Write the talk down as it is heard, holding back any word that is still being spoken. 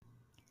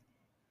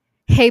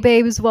Hey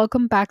babes,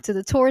 welcome back to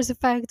the Taurus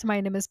Effect.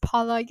 My name is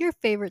Paula, your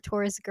favorite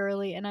Taurus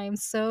girly, and I am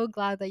so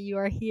glad that you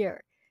are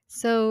here.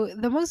 So,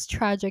 the most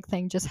tragic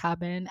thing just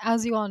happened.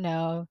 As you all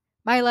know,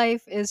 my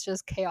life is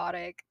just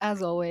chaotic,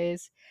 as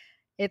always.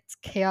 It's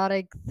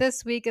chaotic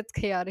this week, it's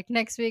chaotic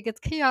next week, it's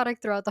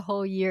chaotic throughout the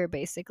whole year,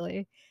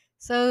 basically.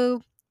 So,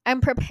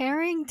 I'm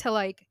preparing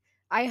to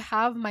I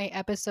have my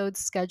episodes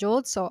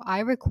scheduled, so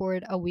I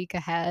record a week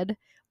ahead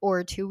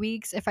or 2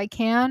 weeks if I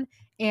can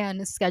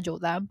and schedule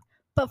them.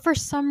 But for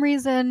some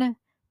reason,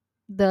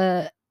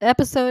 the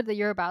episode that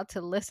you're about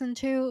to listen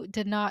to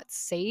did not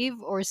save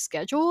or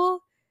schedule.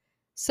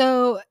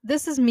 So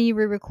this is me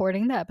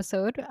re-recording the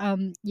episode.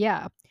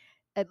 Yeah,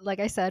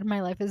 like I said,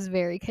 my life is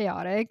very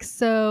chaotic.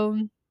 So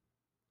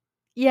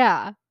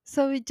yeah,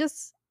 so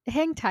just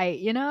hang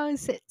tight,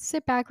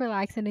 sit back,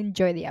 relax, and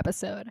enjoy the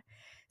episode.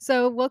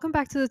 So welcome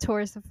back to the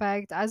Taurus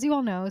Effect. As you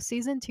all know,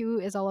 season 2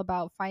 is all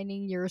about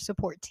finding your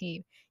support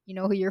team. You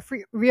know who your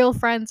real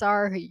friends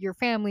are, who your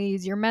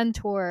families, your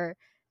mentor,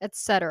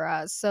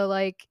 etc. So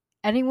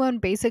anyone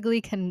basically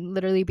can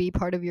literally be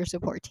part of your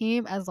support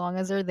team as long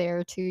as they're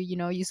there to,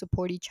 you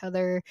support each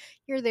other,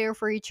 you're there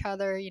for each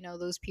other,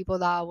 those people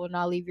that will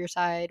not leave your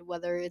side,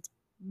 whether it's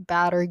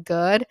bad or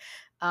good.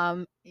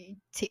 um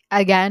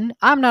Again,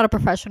 I'm not a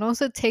professional,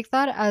 so take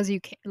that as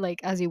you can,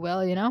 as you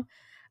will,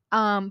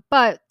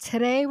 but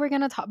today we're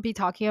gonna be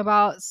talking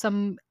about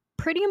some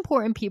pretty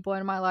important people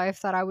in my life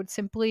that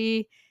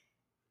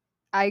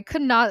I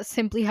could not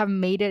simply have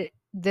made it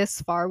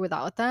this far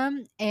without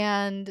them.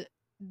 And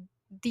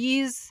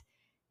these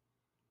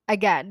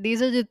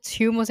these are the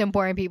two most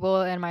important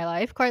people in my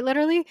life, quite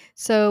literally.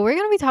 So we're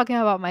gonna be talking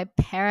about my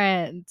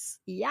parents.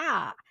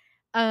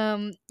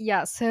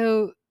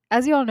 So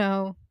as you all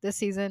know, this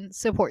season,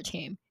 support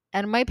team.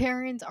 And my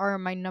parents are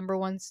my number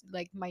one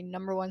my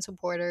number one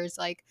supporters.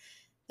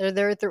 They're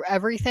there through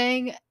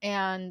everything,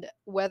 and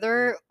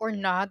whether or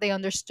not they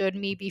understood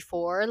me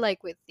before,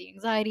 like with the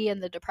anxiety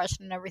and the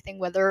depression and everything,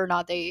 whether or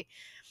not they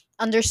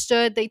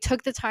understood, they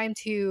took the time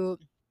to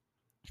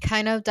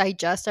kind of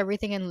digest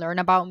everything and learn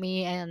about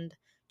me and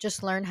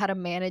just learn how to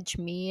manage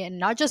me, and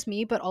not just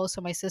me but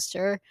also my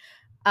sister,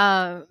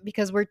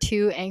 because we're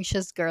two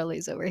anxious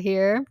girlies over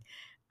here.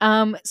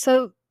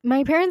 So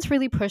my parents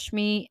really pushed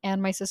me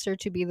and my sister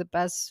to be the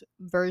best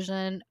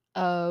version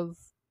of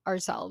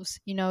ourselves.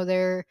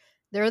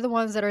 They're the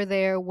ones that are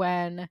there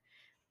when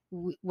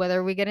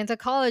whether we get into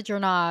college or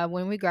not,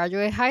 when we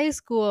graduate high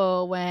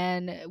school,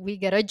 when we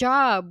get a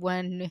job,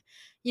 when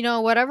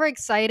whatever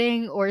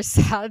exciting or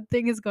sad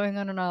thing is going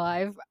on in our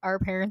life, our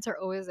parents are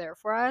always there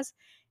for us.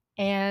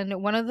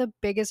 And one of the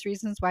biggest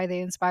reasons why they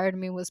inspired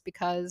me was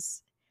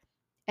because,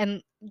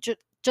 and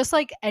just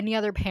like any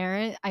other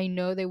parent, I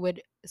know they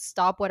would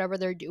stop whatever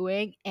they're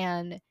doing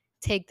and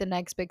take the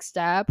next big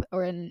step,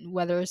 or in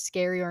whether it's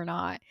scary or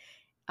not.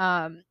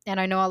 And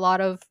I know a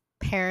lot of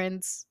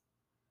parents,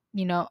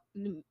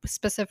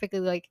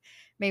 specifically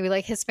maybe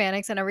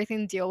Hispanics and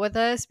everything, deal with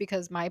this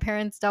because my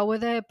parents dealt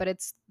with it. But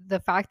it's the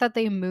fact that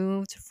they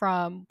moved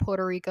from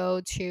Puerto Rico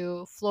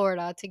to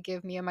Florida to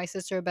give me and my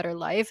sister a better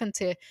life, and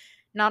to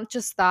not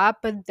just that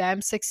but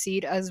them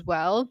succeed as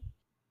well.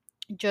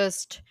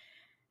 Just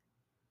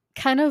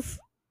kind of,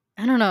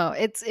 I don't know,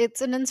 it's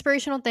an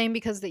inspirational thing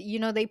because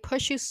they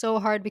push you so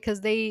hard because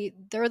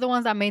they're the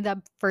ones that made that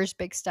first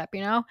big step,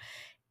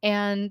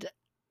 and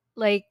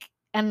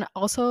and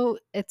also,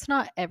 it's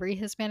not every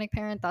Hispanic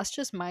parent. That's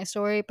just my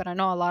story, but I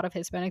know a lot of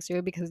Hispanics do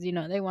it because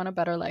they want a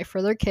better life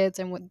for their kids,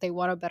 and they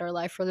want a better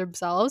life for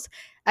themselves.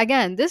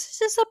 Again, this is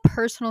just a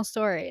personal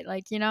story.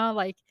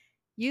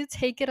 You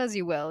take it as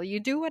you will.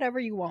 You do whatever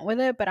you want with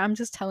it, but I'm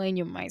just telling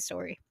you my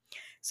story.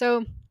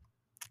 So,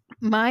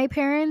 my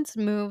parents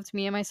moved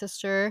me and my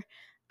sister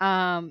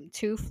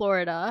to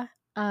Florida.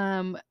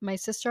 My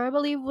sister, I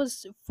believe,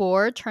 was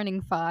 4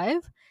 turning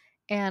 5,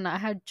 and I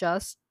had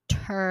just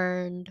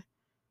turned,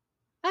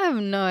 I have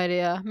no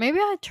idea. Maybe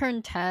I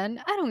turned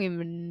 10. I don't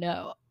even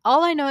know.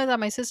 All I know is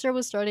that my sister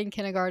was starting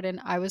kindergarten.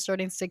 I was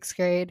starting 6th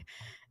grade.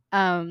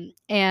 And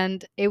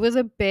it was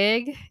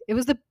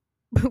the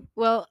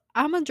well,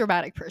 I'm a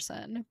dramatic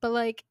person,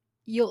 but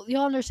you'll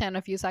understand in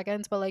a few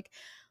seconds. But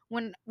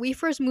when we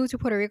first moved to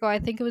Puerto Rico, I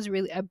think it was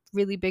really a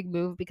really big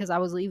move because I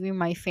was leaving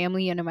my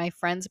family and my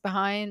friends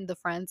behind, the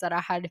friends that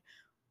I had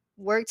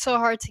worked so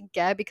hard to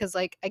get. Because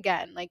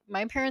again,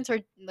 my parents are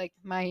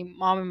my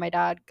mom and my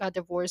dad got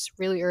divorced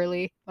really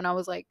early when I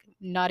was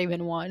not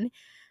even 1.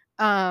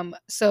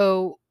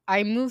 So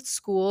I moved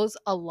schools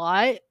a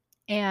lot,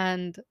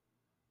 and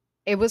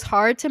it was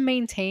hard to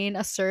maintain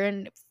a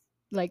certain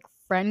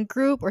friend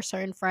group or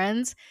certain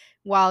friends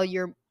while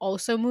you're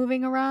also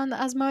moving around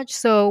as much.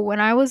 So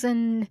when I was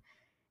in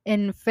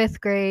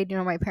 5th grade,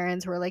 my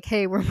parents were like,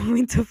 "Hey, we're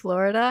moving to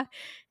Florida."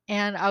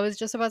 And I was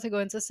just about to go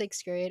into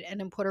 6th grade. And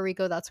in Puerto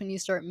Rico, that's when you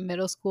start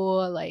middle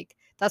school.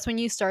 That's when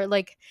you start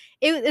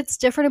it's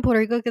different in Puerto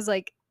Rico because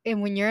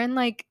and when you're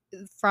in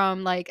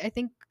from I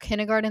think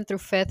kindergarten through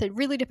 5th, it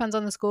really depends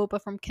on the school,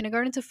 but from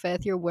kindergarten to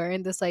 5th, you're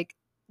wearing this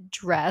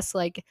dress,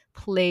 like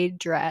plaid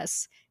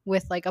dress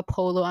with like a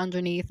polo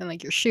underneath and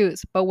like your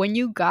shoes. But when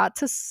you got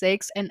to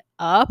 6 and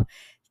up,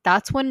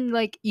 that's when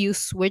like you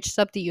switched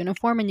up the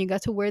uniform and you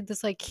got to wear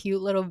this like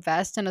cute little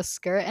vest and a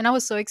skirt, and I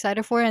was so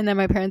excited for it. And then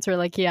my parents were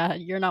like, "Yeah,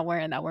 you're not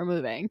wearing that. We're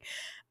moving."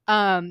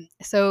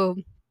 So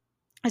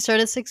I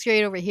started 6th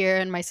grade over here,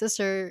 and my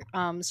sister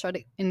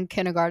started in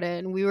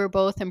kindergarten. We were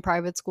both in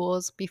private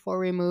schools before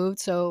we moved,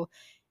 so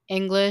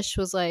English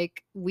was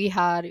like we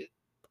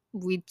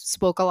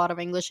spoke a lot of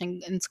English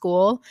in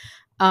school.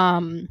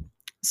 Um,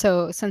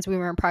 so since we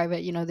were in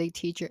private, they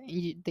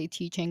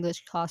teach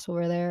English class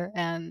over there,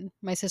 and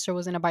my sister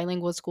was in a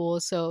bilingual school,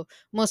 so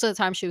most of the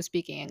time she was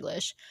speaking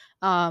English.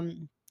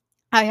 Um,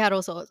 I had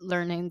also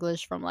learned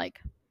English from like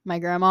my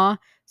grandma,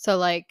 so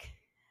like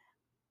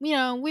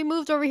we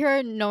moved over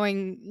here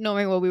knowing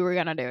what we were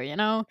gonna do,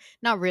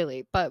 not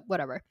really, but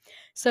whatever.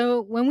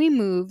 So when we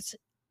moved,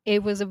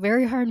 it was a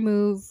very hard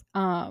move.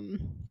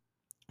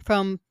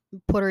 From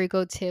Puerto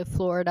Rico to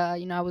Florida.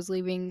 I was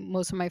leaving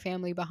most of my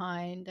family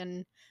behind,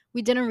 and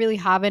we didn't really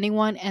have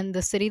anyone. And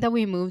the city that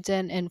we moved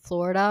in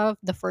Florida,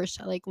 the first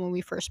like when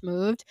we first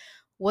moved,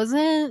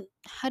 wasn't,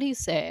 how do you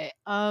say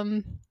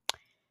it?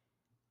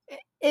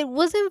 It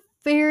wasn't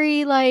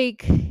very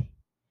like,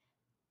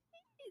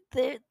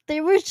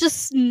 there was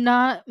just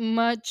not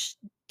much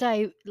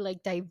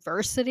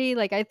diversity.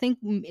 Like I think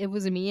it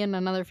was me and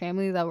another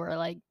family that were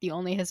like the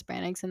only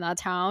Hispanics in that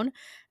town.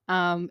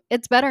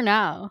 It's better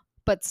now,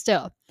 but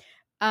still.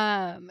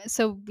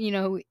 So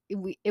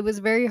it was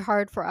very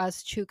hard for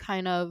us to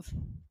kind of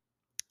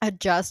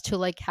adjust to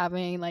like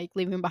having like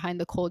leaving behind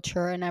the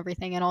culture and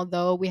everything. And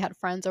although we had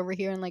friends over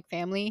here and like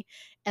family,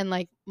 and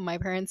like my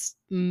parents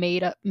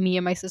made up me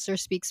and my sister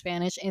speak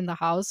Spanish in the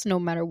house no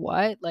matter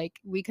what, like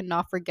we could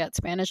not forget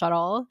Spanish at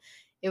all.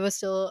 It was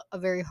still a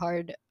very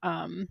hard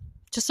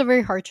just a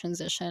very hard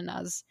transition,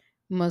 as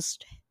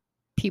most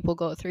people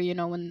go through,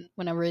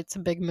 whenever it's a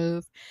big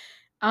move.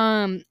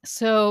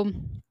 So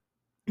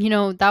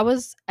that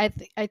was, I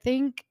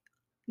think,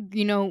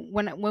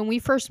 when we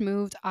first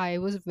moved, I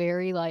was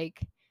very like,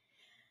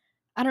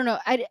 I don't know,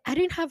 I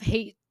didn't have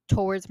hate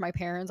towards my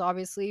parents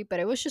obviously, but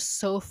it was just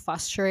so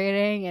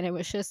frustrating. And it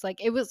was just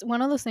like, it was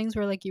one of those things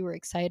where like you were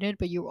excited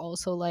but you were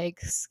also like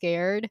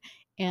scared.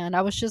 And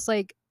I was just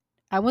like,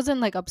 I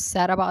wasn't like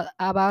upset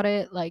about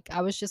it. Like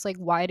I was just like,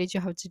 why did you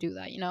have to do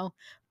that,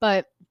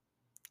 but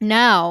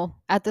now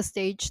at the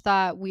stage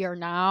that we are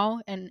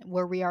now and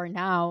where we are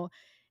now,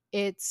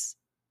 it's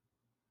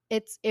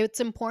it's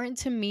important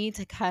to me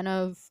to kind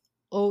of,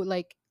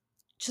 like,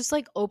 just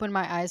like open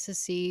my eyes to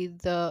see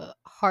the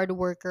hard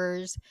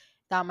workers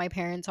that my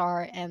parents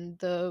are, and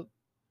the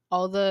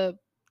all the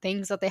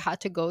things that they had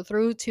to go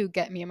through to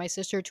get me and my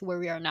sister to where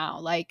we are now.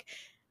 Like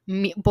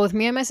both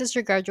me and my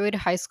sister graduated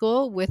high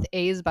school with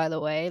A's, by the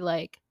way,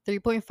 like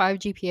 3.5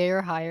 GPA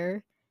or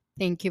higher.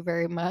 Thank you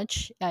very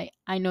much.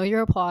 I know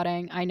you're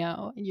applauding. I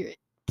know you're,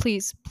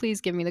 please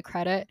give me the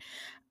credit.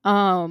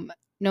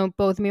 No,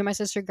 both me and my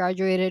sister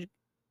graduated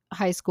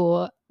high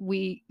school.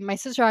 My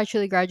sister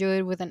actually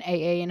graduated with an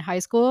AA in high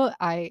school.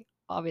 I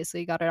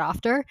obviously got it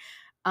after.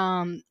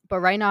 But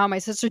right now my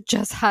sister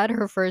just had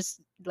her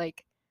first,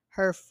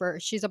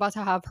 she's about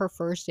to have her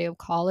first day of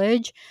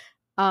college.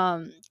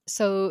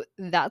 So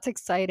that's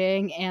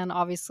exciting. And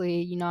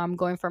obviously, I'm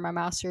going for my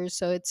master's,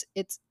 so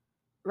it's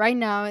right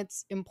now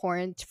it's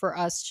important for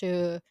us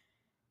to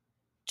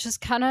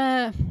just kind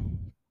of,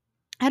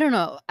 I don't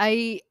know.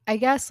 I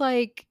guess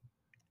like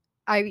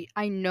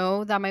I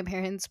know that my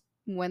parents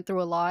went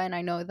through a lot, and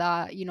I know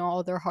that,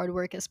 all their hard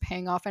work is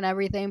paying off and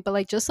everything. But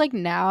like just like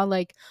now,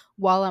 like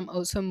while I'm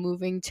also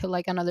moving to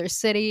like another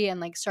city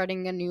and like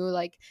starting a new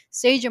like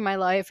stage in my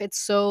life, it's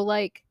so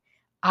like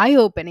eye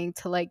opening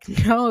to like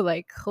know,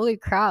 like, holy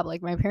crap,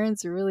 like my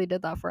parents really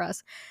did that for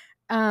us.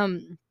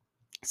 Um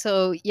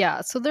so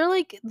yeah, so they're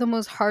like the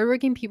most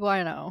hardworking people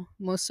I know,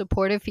 most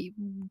supportive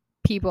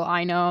people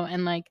I know,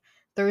 and like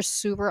they're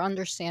super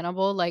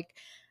understandable. Like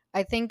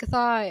I think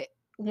that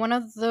one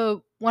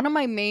of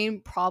my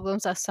main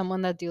problems as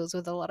someone that deals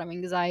with a lot of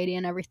anxiety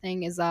and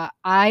everything is that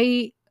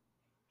I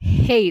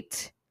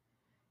hate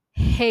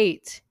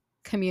hate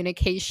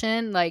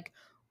communication.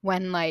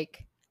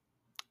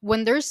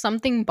 When there's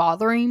something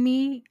bothering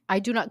me, I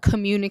do not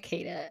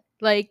communicate it.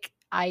 Like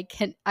I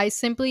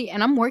simply,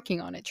 and I'm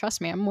working on it.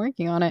 Trust me, I'm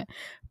working on it.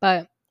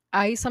 But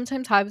I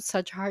sometimes have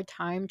such a hard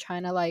time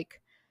trying to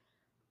like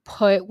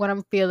put what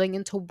I'm feeling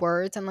into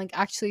words and like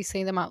actually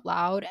say them out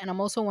loud. And I'm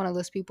also one of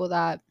those people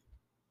that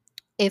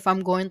if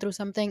I'm going through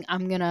something,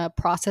 I'm gonna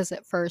process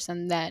it first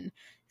and then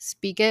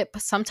speak it.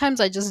 But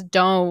sometimes I just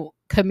don't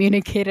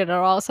communicate it at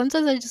all.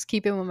 Sometimes I just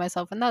keep it with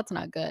myself, and that's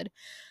not good.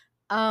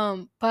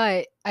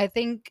 But I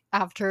think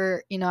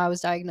after, I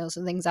was diagnosed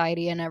with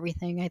anxiety and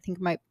everything, I think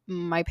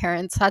my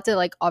parents had to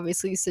like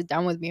obviously sit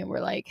down with me and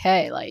were like,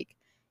 hey, like,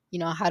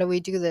 how do we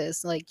do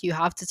this? Like, you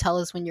have to tell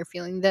us when you're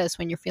feeling this,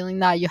 when you're feeling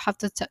that. You have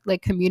to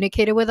like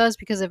communicate it with us,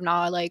 because if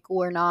not, like,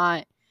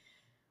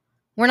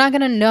 we're not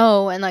gonna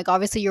know, and like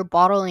obviously you're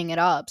bottling it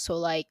up, so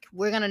like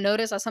we're gonna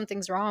notice that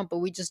something's wrong, but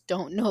we just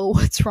don't know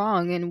what's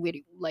wrong, and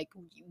we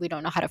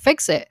don't know how to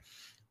fix it.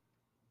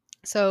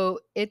 So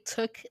it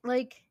took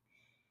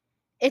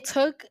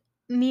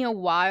me a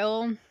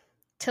while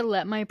to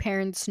let my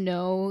parents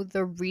know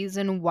the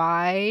reason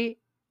why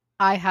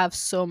I have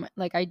so much,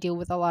 like I deal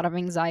with a lot of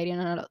anxiety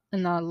and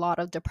a lot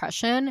of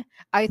depression.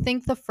 I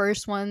think the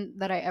first one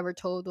that I ever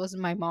told was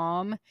my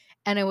mom,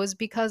 and it was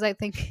because I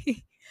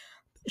think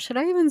should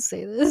I even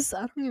say this? I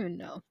don't even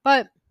know.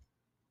 But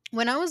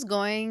when I was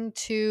going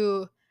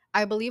to,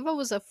 I believe I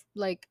was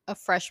like a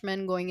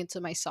freshman going into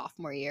my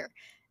sophomore year.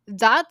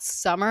 That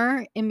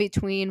summer in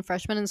between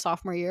freshman and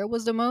sophomore year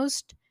was the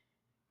most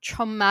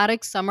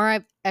traumatic summer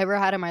I've ever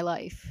had in my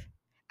life.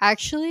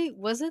 Actually,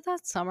 was it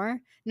that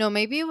summer? No,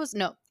 maybe it was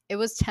no. It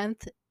was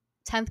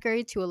 10th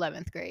grade to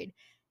 11th grade.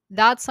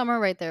 That summer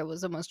right there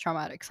was the most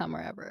traumatic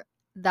summer ever.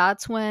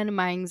 That's when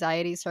my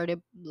anxiety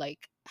started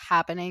like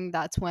happening.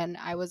 That's when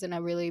I was in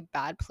a really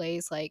bad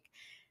place. Like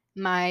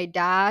my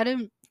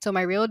dad, so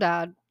my real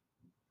dad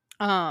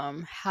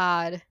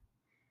had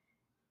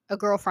a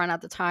girlfriend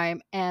at the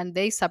time, and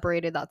they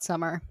separated that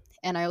summer.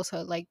 And I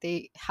also like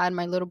they had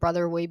my little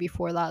brother way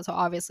before that, so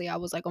obviously I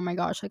was like, oh my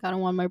gosh, like I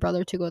don't want my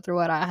brother to go through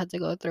what I had to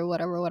go through,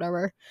 whatever,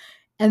 whatever.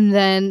 And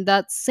then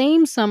that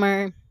same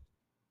summer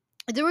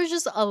there was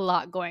just a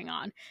lot going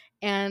on,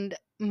 and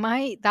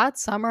my that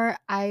summer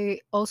I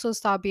also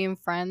stopped being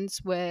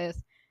friends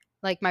with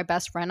like my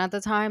best friend at the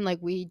time. Like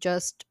we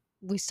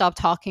stopped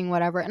talking,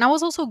 whatever, and I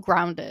was also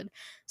grounded.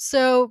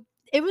 So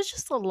it was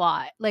just a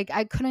lot. Like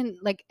I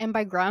couldn't like, and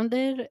by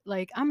grounded,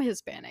 like I'm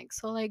Hispanic,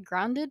 so like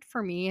grounded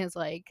for me is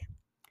like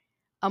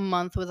a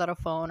month without a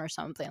phone or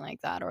something like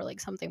that, or like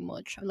something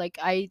much like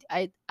I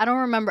don't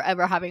remember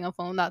ever having a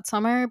phone that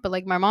summer, but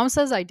like my mom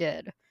says I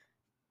did.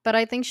 But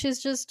I think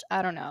she's just,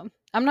 I don't know.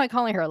 I'm not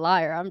calling her a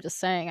liar. I'm just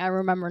saying I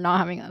remember not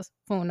having a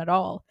phone at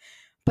all.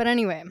 But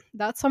anyway,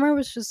 that summer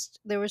was just,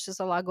 there was just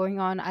a lot going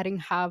on. I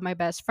didn't have my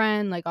best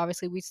friend. Like,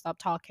 obviously, we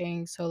stopped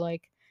talking. So,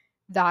 like,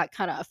 that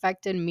kind of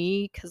affected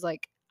me because,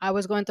 like, I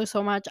was going through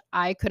so much.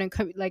 I couldn't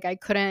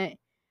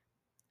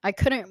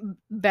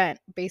vent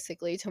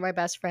basically to my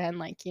best friend,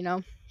 like, you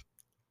know?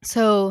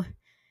 So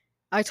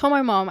I told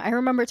my mom, I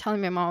remember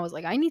telling my mom, I was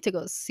like, I need to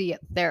go see a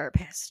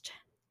therapist.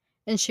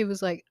 And she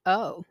was like,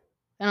 oh.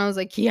 And I was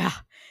like, yeah.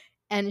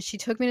 And she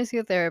took me to see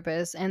a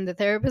therapist, and the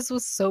therapist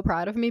was so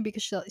proud of me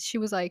because she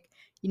was like,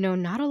 you know,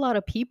 not a lot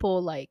of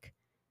people like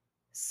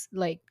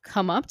like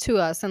come up to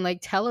us and like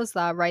tell us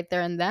that right there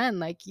and then,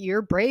 like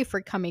you're brave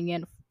for coming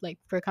in, like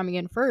for coming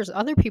in first.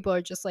 Other people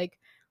are just like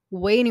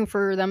waiting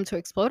for them to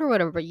explode or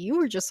whatever, but you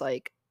were just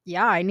like,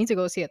 yeah, I need to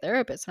go see a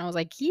therapist. And I was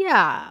like,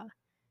 yeah.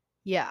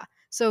 Yeah.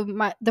 So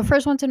my the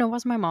first one to know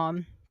was my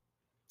mom.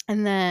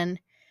 And then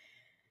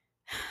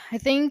I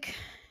think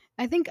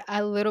I think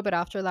a little bit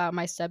after that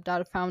my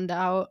stepdad found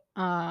out.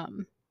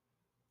 And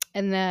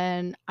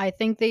then I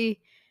think the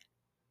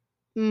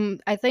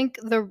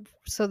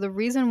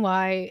reason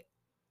why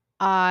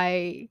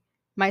I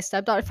my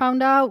stepdad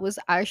found out was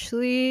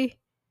actually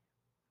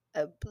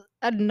a,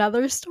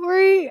 another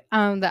story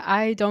that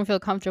I don't feel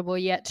comfortable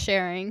yet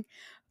sharing.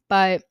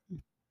 But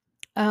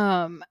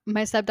my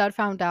stepdad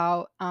found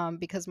out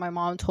because my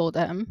mom told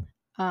him,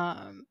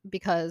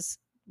 because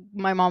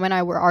my mom and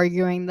I were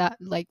arguing that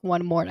like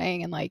one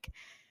morning, and like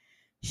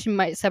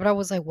my stepdad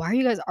was like, "Why are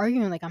you guys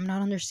arguing? Like, I'm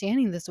not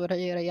understanding this, yada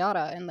yada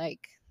yada." And like,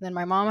 then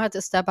my mom had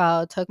to step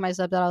out, took my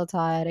stepdad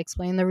outside,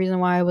 explain the reason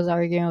why I was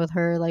arguing with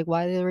her, like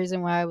why the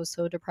reason why I was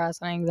so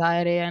depressed and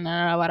anxiety and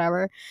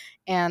whatever.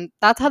 And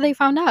that's how they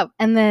found out.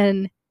 And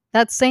then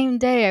that same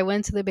day, I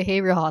went to the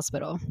behavioral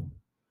hospital.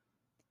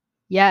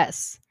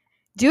 Yes,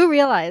 do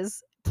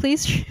realize.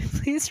 Please,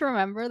 please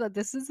remember that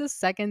this is the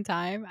second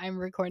time I'm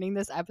recording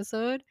this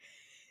episode,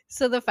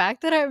 so the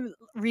fact that I'm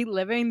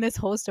reliving this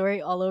whole story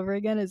all over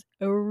again is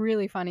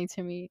really funny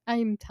to me.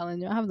 I'm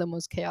telling you, I have the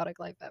most chaotic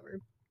life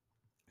ever.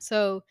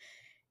 So,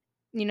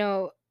 you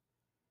know,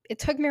 it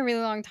took me a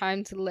really long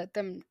time to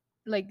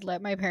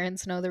let my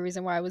parents know the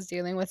reason why I was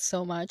dealing with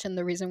so much, and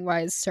the reason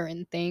why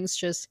certain things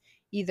just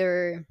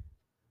either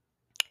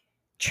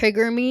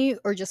trigger me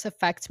or just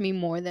affect me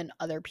more than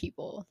other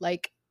people.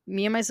 Like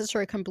me and my sister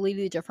are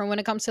completely different when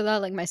it comes to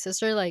that. Like my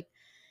sister, like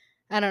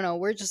I don't know,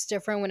 we're just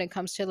different when it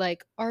comes to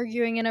like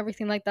arguing and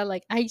everything like that.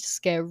 Like I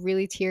just get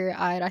really teary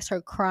eyed. I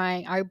start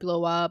crying. I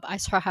blow up. I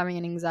start having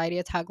an anxiety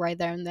attack right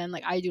there and then.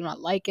 Like I do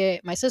not like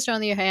it. My sister,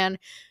 on the other hand,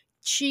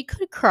 she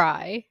could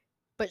cry,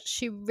 but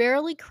she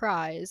rarely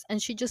cries,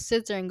 and she just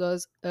sits there and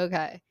goes,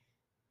 "Okay."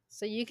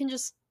 So you can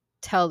just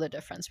tell the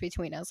difference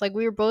between us. Like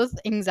we were both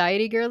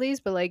anxiety girlies,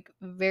 but like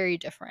very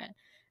different.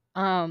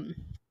 Um,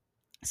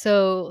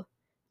 so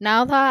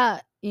now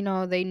that, you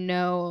know, they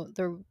know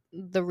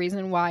the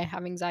reason why I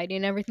have anxiety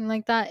and everything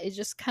like that, it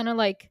just kind of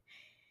like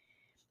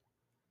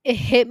it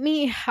hit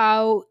me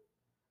how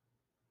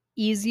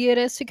easy it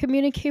is to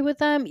communicate with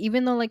them,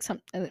 even though like some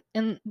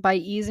and by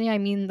easy I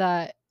mean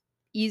that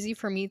easy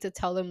for me to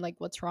tell them like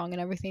what's wrong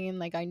and everything, and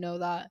like I know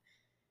that,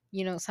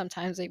 you know,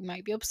 sometimes they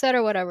might be upset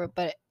or whatever,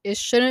 but it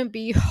shouldn't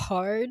be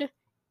hard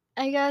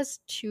I guess,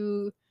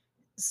 to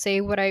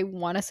say what I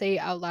want to say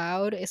out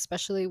loud,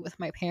 especially with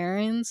my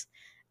parents.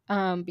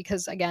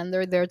 Because again,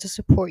 they're there to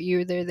support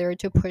you, they're there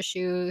to push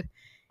you.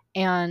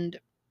 And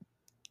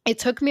it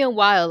took me a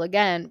while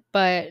again,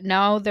 but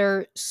now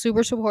they're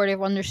super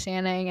supportive,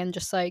 understanding, and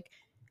just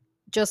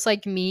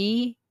like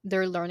me,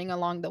 they're learning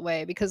along the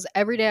way, because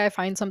every day I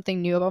find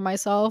something new about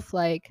myself,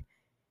 like,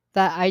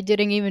 that I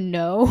didn't even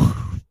know.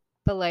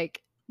 But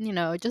like,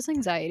 just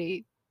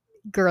anxiety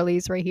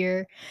girlies right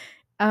here.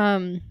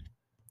 Um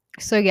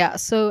so yeah,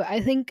 so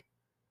I think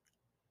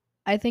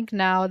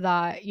now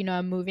that,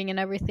 I'm moving and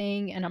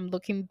everything, and I'm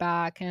looking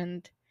back,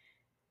 and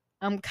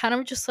I'm kind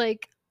of just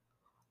like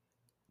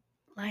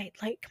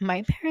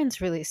my parents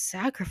really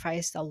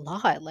sacrificed a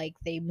lot. Like,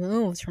 they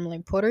moved from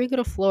like Puerto Rico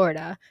to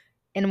Florida.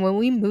 And when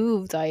we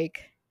moved,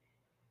 like,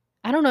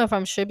 I don't know if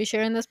I should be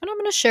sharing this, but I'm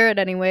gonna share it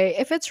anyway.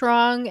 If it's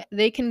wrong,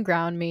 they can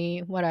ground me,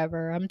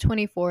 whatever. I'm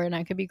 24 and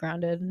I could be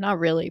grounded. Not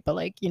really, but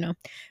like,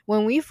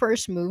 when we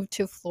first moved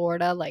to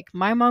Florida, like,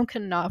 my mom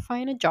could not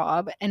find a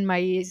job, and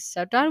my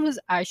stepdad was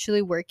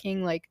actually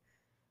working like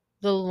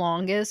the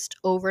longest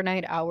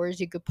overnight hours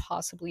you could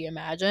possibly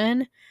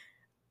imagine.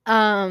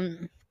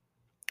 Um,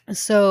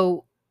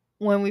 so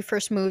when we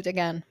first moved,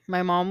 again,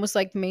 my mom was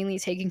like mainly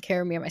taking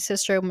care of me and my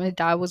sister. My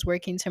dad was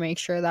working to make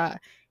sure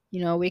that,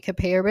 we could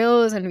pay our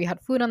bills and we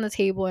had food on the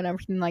table and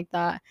everything like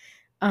that.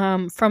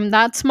 From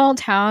that small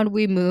town,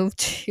 we moved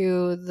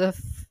to the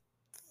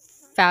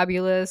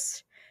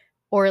fabulous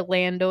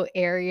Orlando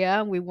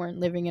area. We weren't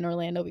living in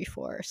Orlando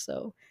before,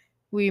 so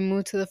we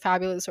moved to the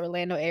fabulous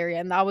Orlando area,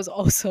 and that was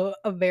also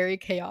a very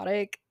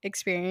chaotic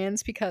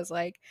experience, because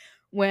like,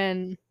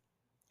 when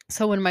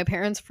when my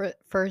parents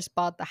first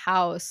bought the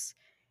house,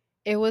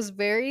 it was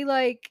very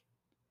like,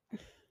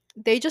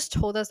 they just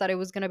told us that it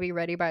was going to be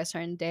ready by a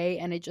certain day,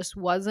 and it just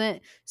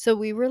wasn't. So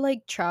we were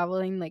like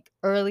traveling like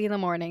early in the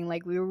morning,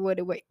 like we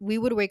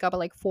would wake up at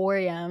like 4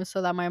 a.m.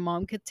 so that my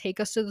mom could take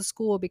us to the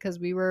school, because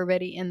we were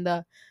already in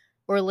the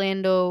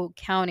Orlando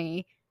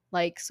County.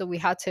 Like, so we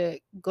had to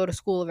go to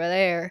school over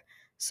there.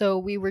 So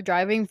we were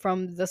driving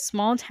from the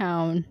small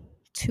town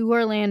to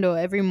Orlando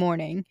every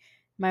morning.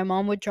 My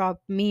mom would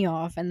drop me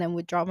off and then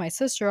would drop my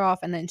sister off,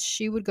 and then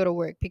she would go to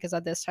work, because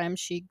at this time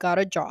she got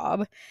a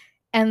job.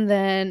 And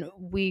then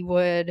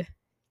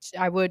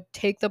I would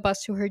take the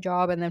bus to her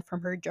job, and then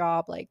from her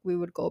job, like, we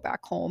would go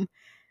back home.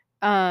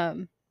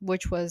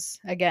 Which was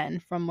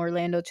again from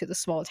Orlando to the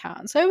small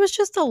town. So it was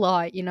just a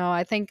lot,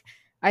 I think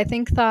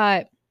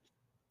that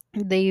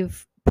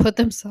they've put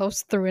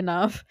themselves through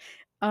enough.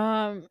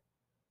 Um,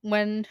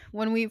 when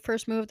we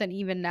first moved, and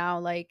even now,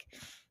 like,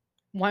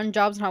 one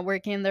job's not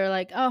working, they're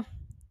like, oh,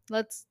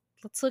 let's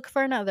look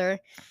for another.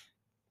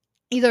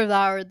 Either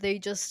that, or they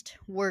just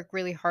work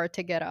really hard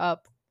to get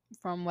up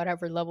from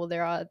whatever level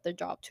they're at the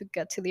job to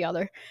get to the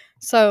other.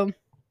 So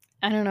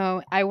I don't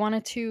know. I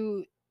wanted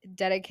to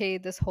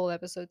dedicate this whole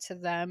episode to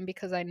them,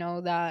 because I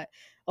know that,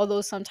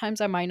 although sometimes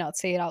I might not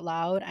say it out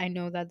loud, I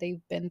know that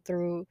they've been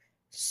through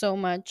so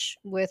much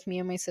with me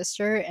and my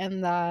sister,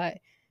 and that,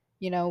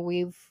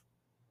 we've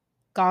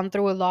gone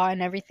through a lot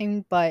and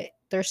everything, but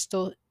they're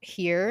still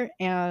here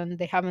and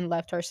they haven't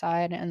left our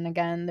side. And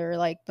again, they're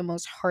like the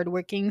most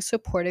hardworking,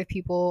 supportive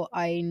people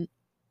I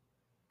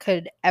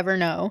could ever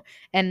know,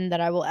 and that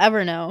I will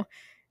ever know.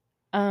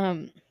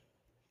 Um,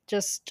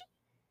 just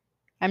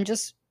I'm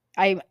just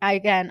I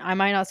again, I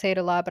might not say it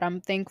a lot, but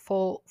I'm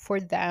thankful for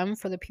them,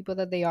 for the people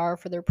that they are,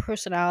 for their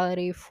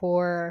personality,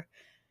 for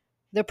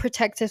the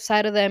protective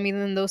side of them,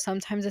 even though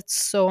sometimes it's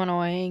so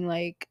annoying,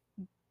 like,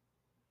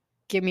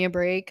 give me a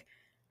break.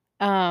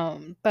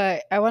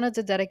 But I wanted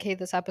to dedicate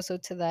this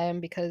episode to them,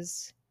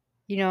 because,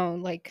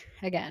 like,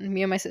 again,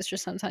 me and my sister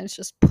sometimes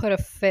just put a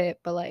fit,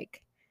 but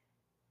like,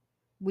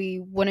 we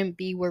wouldn't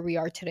be where we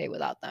are today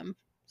without them.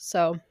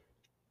 So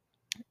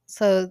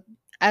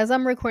as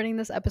I'm recording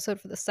this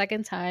episode for the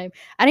second time,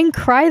 I didn't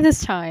cry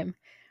this time.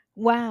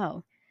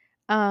 Wow.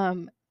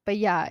 But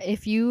yeah,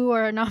 if you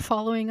are not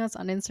following us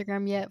on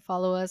Instagram yet,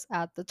 follow us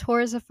at the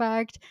Taurus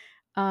Effect.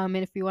 And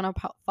if you want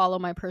to follow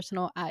my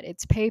personal at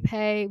It's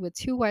PayPay with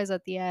two Y's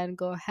at the end,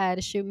 go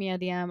ahead, shoot me a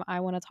DM.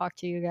 I want to talk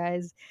to you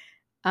guys.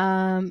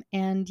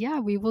 And yeah,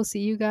 we will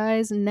see you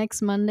guys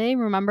next Monday.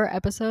 Remember,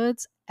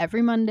 episodes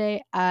every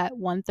Monday at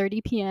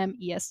 1:30 p.m.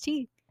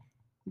 EST.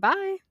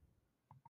 Bye.